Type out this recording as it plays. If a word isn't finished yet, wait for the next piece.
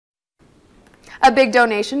A big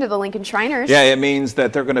donation to the Lincoln Shriners. Yeah, it means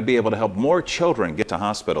that they're going to be able to help more children get to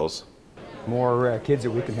hospitals. More kids that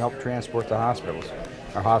we can help transport to hospitals.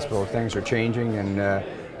 Our hospital things are changing,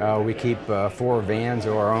 and we keep 4 vans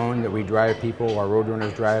of our own that we drive people. Our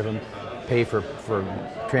roadrunners drive them. Pay for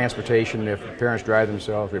transportation. If parents drive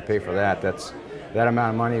themselves, we pay for that. That amount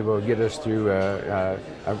of money will get us through a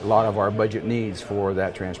lot of our budget needs for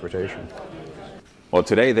that transportation. Well,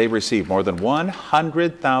 today they received more than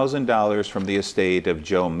 $100,000 from the estate of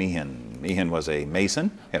Joe Meehan. Meehan was a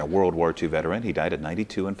Mason and a World War II veteran. He died at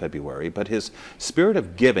 92 in February, but his spirit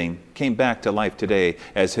of giving came back to life today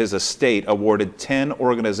as his estate awarded 10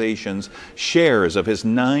 organizations shares of his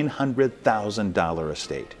 $900,000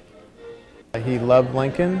 estate. He loved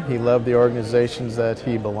Lincoln, he loved the organizations that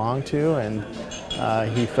he belonged to, and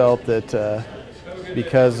he felt that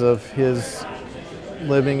because of his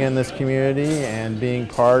living in this community and being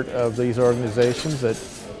part of these organizations, that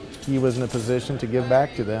he was in a position to give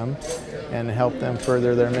back to them and help them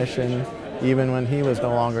further their mission even when he was no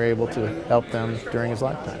longer able to help them during his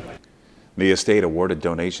lifetime. The estate awarded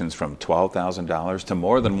donations from $12,000 to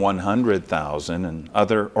more than $100,000, and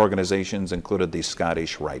other organizations included the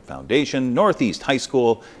Scottish Rite Foundation, Northeast High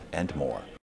School, and more.